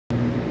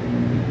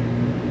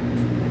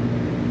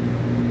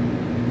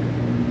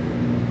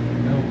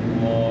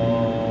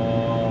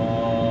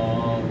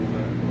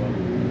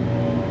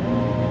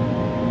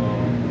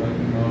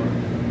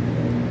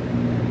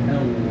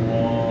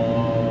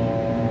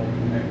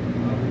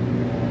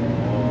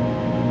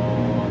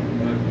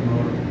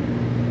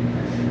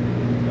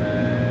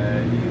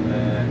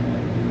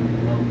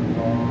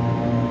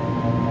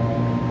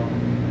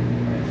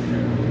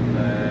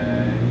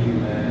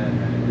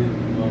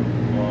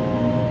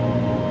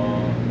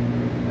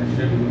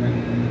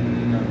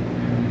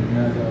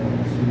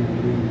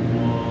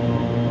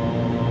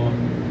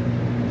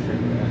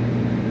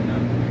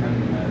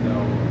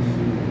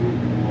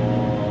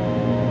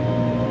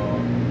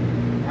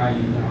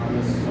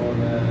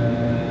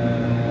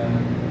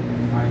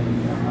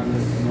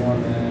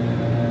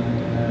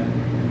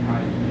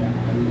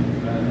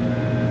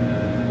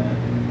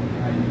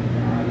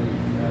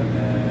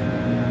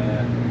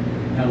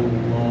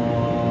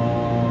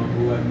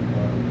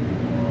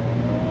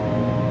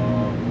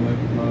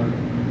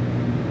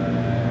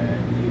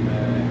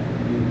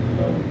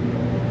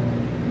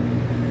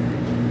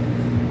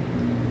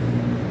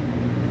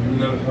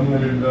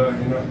الحمد لله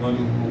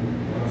نحمده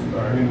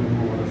ونستعينه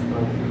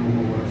ونستغفره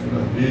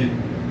ونستهديه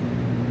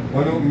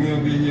ونؤمن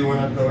به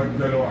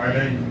ونتوكل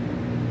عليه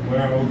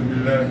ونعوذ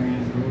بالله من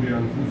شرور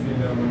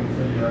أنفسنا ومن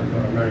سيئات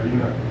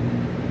أعمالنا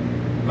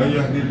من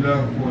يهد الله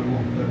فهو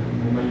المهتد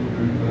ومن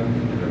يضلل فلن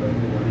تجد له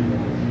وليا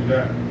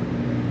مرشدا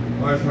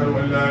وأشهد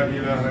أن لا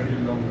إله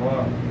إلا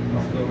الله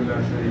وحده لا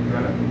شريك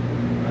له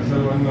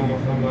أشهد أن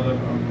محمدا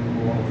عبده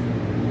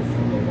ورسوله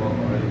صلى الله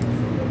عليه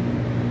وسلم.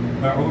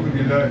 أعوذ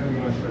بالله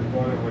من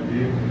الشيطان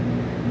الرجيم.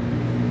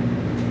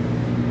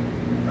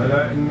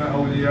 ألا إن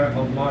أولياء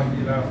الله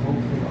لا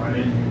خوف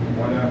عليهم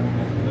ولا هم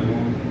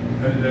يحزنون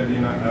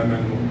الذين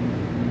آمنوا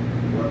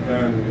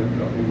وكانوا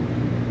يتقون.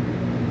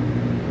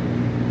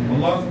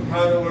 Allah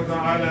subhanahu wa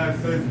ta'ala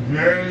says,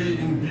 verily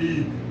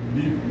indeed,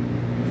 the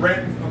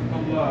friends of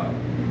Allah,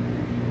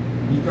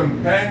 the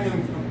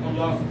companions of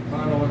Allah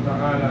subhanahu wa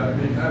ta'ala,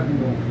 they have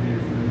no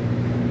fear.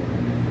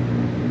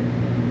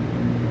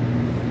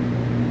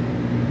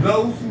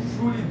 Those who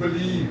truly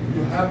believe,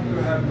 you have to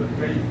have the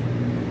faith.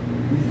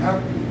 We have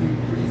to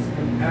increase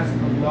and ask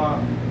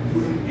Allah to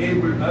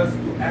enable us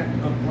to act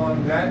upon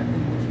that in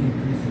which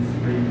increases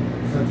faith,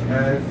 such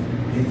as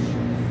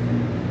patience,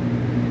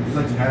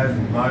 such as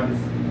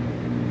modesty,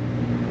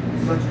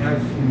 such as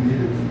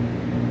humility,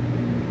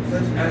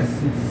 such as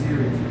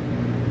sincerity,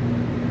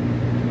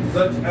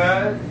 such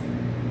as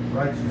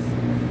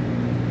righteousness.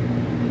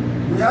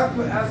 We have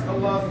to ask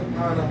Allah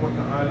subhanahu wa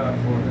ta'ala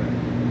for that,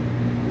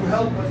 to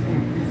help us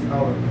increase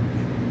our commitment.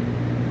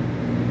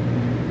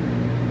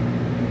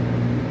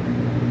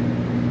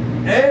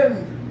 And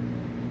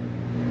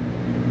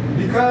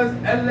because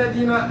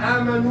الَّذِينَ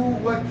آمَنُوا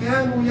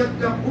وَكَانُوا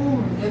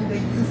يَتَّقُونَ, and they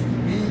used to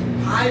be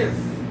pious.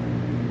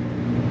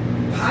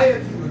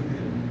 Piety was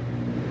there.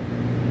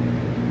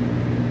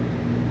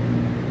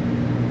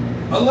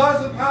 Allah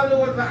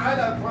subhanahu wa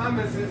ta'ala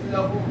promises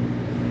lahum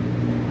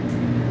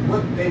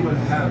what they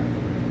will have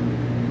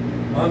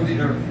on the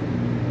earth.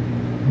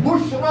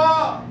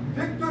 Bushra,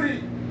 victory.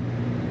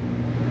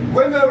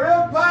 When the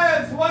real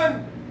pious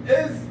one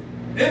is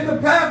in the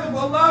path of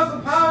Allah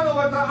subhanahu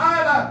wa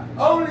ta'ala,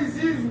 only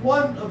sees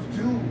one of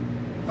two,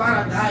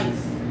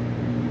 paradise,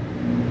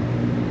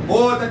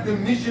 or that the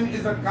mission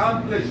is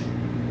accomplished,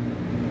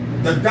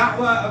 the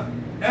da'wah of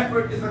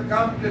effort is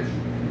accomplished,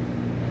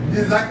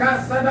 the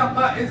zakat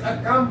sadaqah is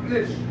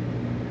accomplished,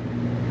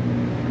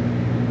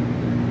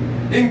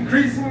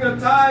 increasing the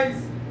ties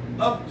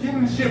of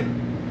kinship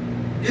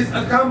is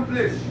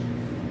accomplished,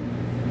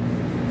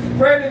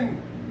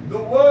 spreading the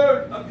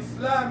word of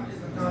Islam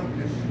is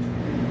accomplished.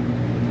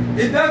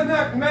 It does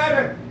not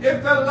matter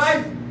if the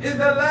life is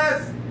the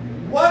last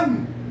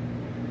one.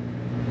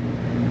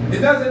 It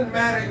doesn't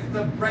matter if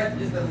the breath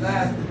is the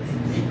last that they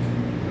take,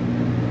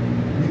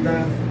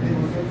 because they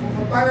were searching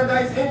for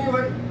paradise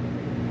anyway.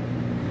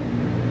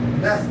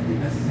 That's the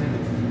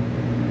ascendancy.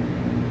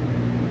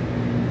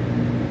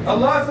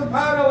 Allah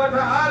subhanahu wa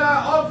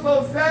ta'ala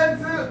also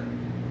says,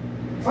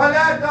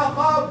 فَلَا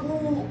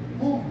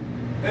تَخَافُوهُمْ,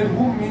 and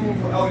whom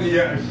meaning to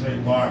awliya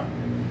al-shaytan.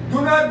 Do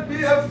not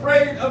be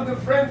afraid of the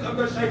friends of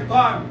the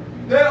shaitan.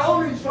 They're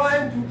only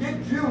trying to get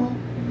you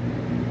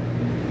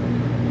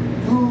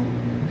to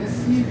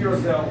deceive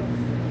yourself.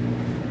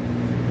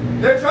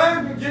 They're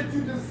trying to get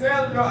you to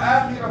sell your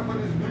akhirah for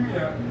this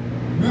dunya.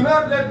 Do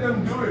not let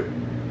them do it.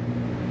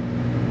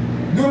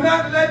 Do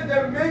not let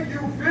them make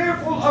you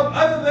fearful of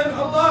other than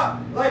Allah.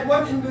 Like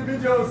one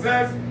individual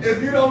says, if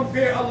you don't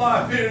fear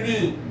Allah, fear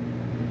me.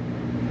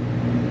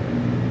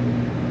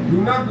 Do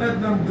not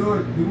let them do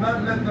it. Do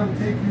not let them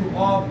take you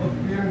off of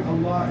fearing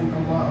Allah and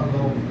Allah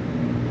alone.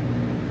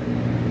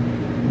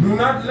 Do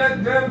not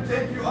let them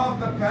take you off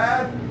the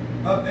path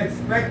of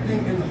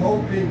expecting and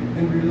hoping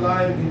and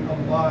relying in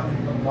Allah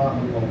and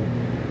Allah alone.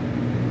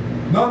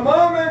 The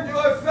moment you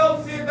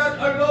associate that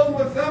alone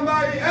with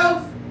somebody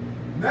else,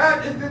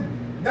 that is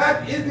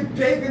the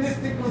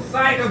paganistic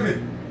side of it.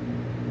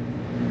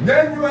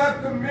 Then you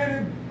have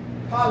committed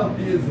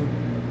polytheism.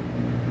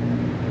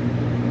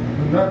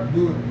 Do not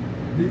do it.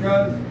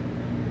 Because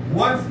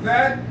once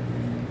that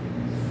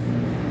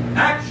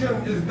action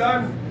is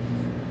done,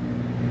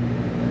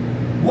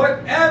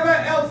 whatever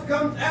else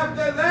comes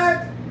after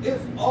that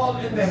is all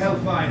in the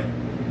hellfire.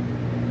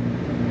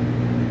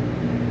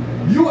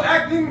 You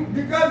acting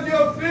because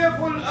you're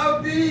fearful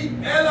of the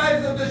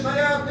allies of the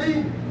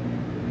shayateen,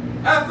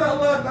 after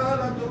Allah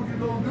Ta'ala told you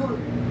don't do it.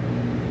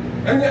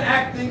 And you're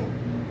acting,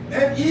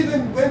 and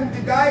even when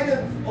the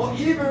guidance or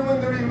even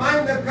when the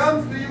reminder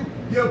comes to you,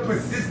 you're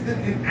persistent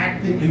in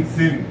acting in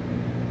sin.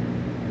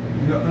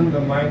 You're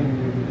undermining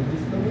your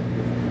religious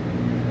commitment.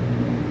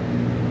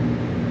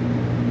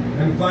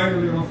 And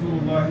finally,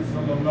 Rasulullah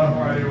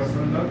sallallahu alayhi wa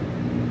sallam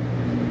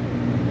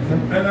said,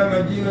 أَنَا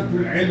مَدِينَةُ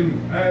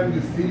الْعِلْمِ, I am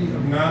the city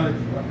of knowledge.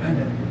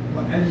 وَأَنَا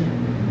وَأَلِي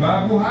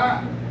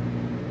بَابُهَا,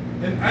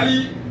 and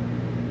Ali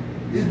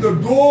is the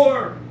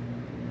door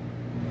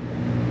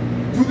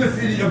to the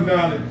city of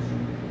knowledge.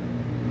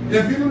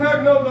 If you do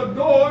not know the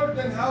door,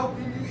 then how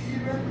can you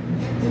even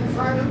get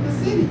inside of the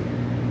city?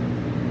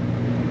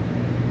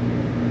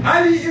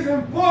 Ali is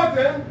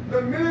important.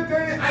 The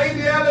military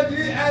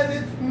ideology as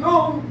it's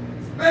known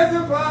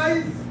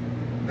specifies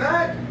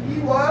that he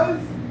was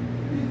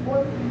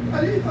before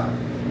Khalifa.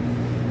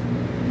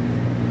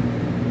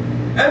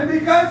 And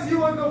because he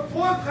was the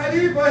fourth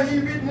Khalifa, he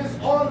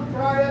witnessed all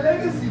prior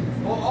legacies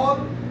or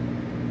all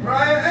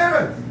prior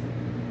eras.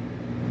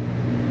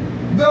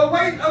 The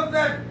weight of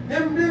that,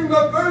 him being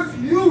the first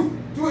youth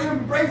to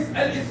embrace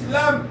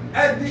al-Islam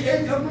at the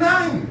age of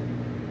 9,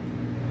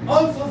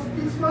 also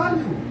speaks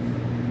volumes.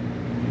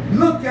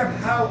 Look at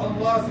how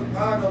Allah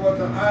subhanahu wa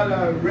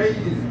ta'ala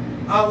raised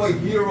our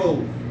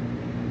heroes,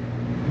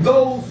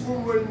 those who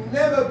will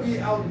never be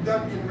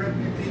outdone in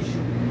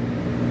reputation,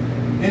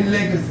 in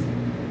legacy.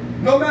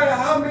 No matter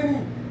how many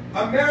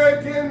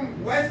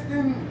American,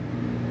 Western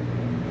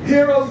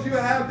heroes you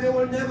have, they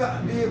will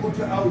never be able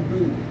to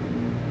outdo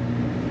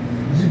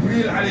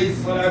Jibreel alayhi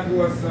salatu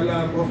wa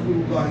salam,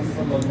 Rasulullah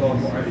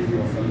sallallahu alayhi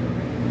wa sallam.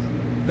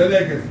 The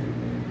legacy.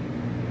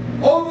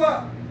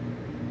 Over,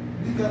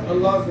 because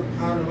Allah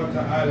subhanahu wa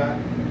ta'ala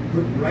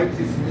put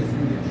righteousness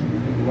in the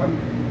truth in one,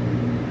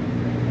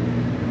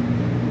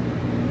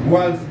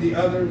 whilst the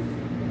others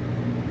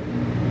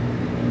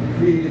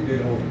created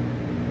their own.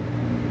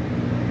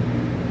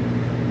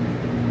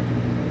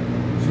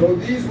 So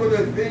these were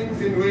the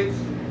things in which,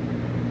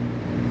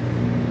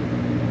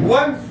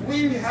 once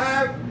we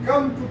have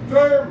come to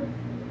term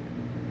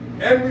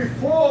and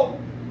reform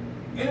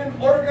in an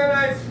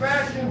organized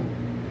fashion,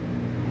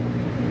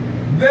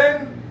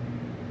 then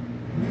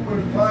we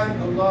will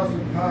find Allah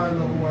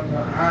subhanahu wa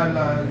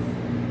ta'ala's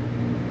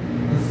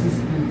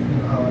assistance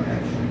in our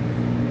actions.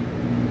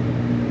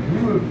 We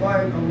will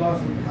find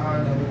Allah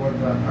subhanahu wa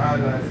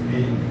ta'ala's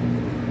aid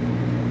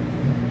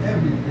in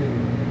everything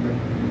that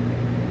we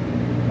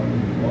are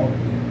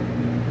involved in.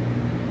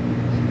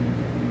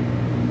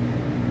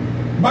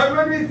 But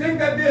when we think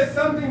that there's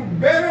something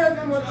better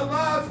than what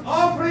Allah is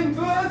offering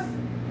to us,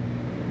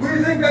 we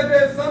think that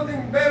there's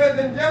something better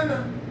than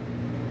Jannah.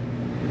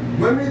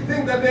 When we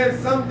think that there's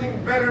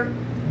something better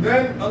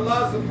than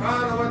Allah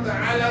subhanahu wa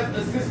ta'ala's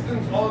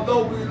assistance,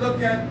 although we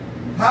look at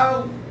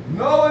how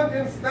no one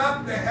can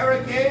stop the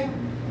hurricane,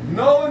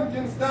 no one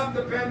can stop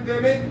the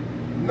pandemic,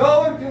 no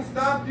one can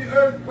stop the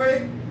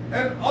earthquake,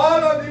 and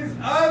all of these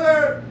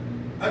other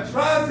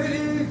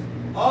atrocities,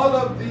 all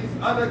of these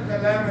other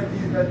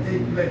calamities that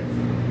take place.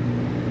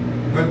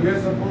 But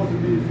we're supposed to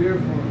be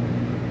fearful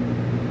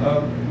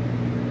of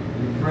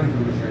the friends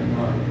of the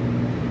shaitan.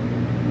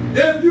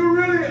 If you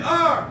really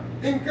are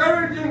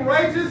encouraging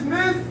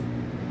righteousness,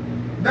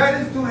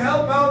 that is to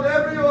help out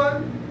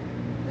everyone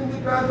in the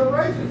path of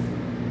righteousness.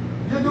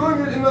 You're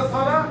doing it in the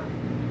salah.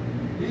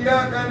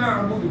 Iyaka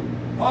na'budu.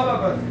 All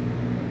of us.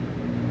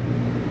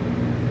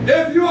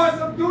 If you are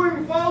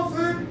subduing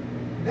falsehood,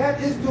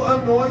 that is to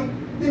annoy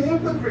the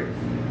hypocrites.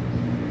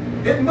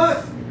 It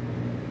must.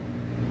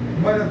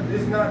 But if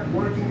it's not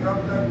working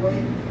out that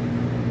way,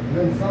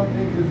 then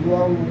something is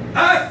wrong with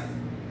us.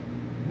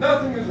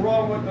 Nothing is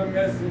wrong with the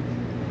message.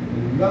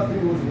 And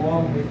nothing was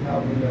wrong with how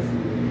the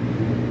message was.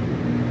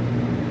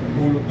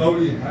 قول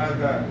قولي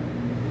هذا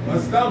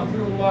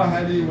واستغفر الله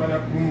لي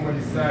ولكم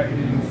ولسائر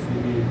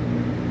المسلمين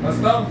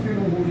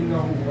فاستغفروه انه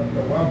هو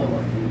التواب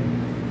الرحيم.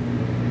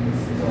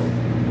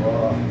 استغفر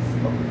الله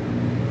استغفر.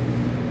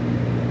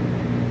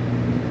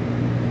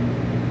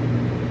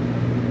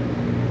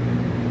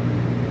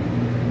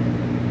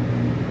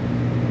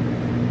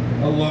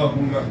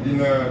 اللهم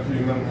اهدنا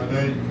فيمن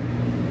هديت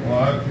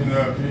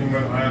وعافنا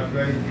فيمن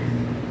عافيت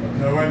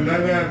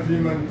وتولنا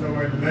فيمن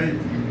توليت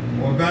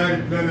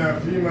وبارك لنا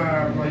فيما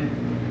أعطيت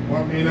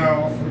وقنا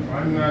واصرف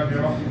عنا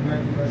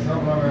برحمتك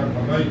شر ما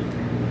قضيت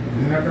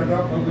إنك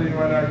تقضي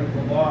ولا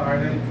يقضى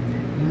عليك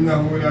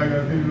إنه لا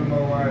يذل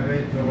من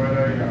واليت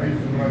ولا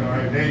يعز من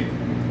عاديت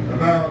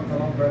تبارك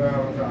ربنا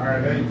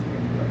وتعاليت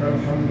لك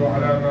الحمد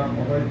على ما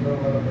قضيت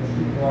ولك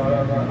الشكر على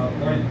ما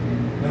أعطيت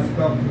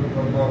نستغفرك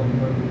اللهم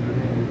من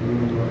جميع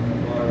الذنوب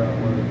والخطايا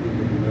ونتوب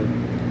إليك.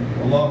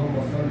 اللهم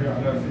صل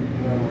على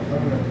سيدنا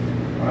محمد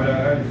وعلى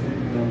آل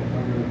سيدنا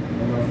محمد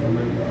كما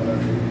صليت على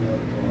سيدنا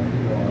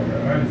إبراهيم وعلى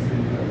آل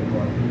سيدنا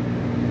إبراهيم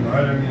في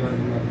العالمين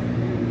إنك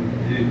حميد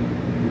مجيد.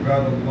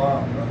 عباد الله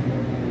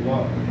رحمكم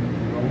الله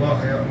إن الله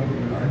يأمر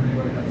بالعدل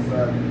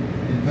والإحسان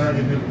وإيتاء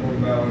ذي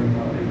القربى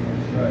وينهى عن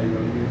الفحشاء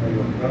والمنكر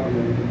والبغي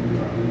يعظكم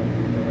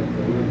لعلكم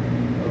تذكرون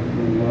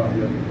واذكروا الله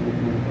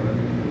يذكركم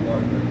ولذكر الله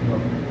أكبر.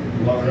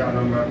 الله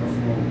يعلم ما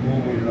تصنعون.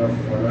 قوموا إلى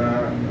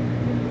الصلاة.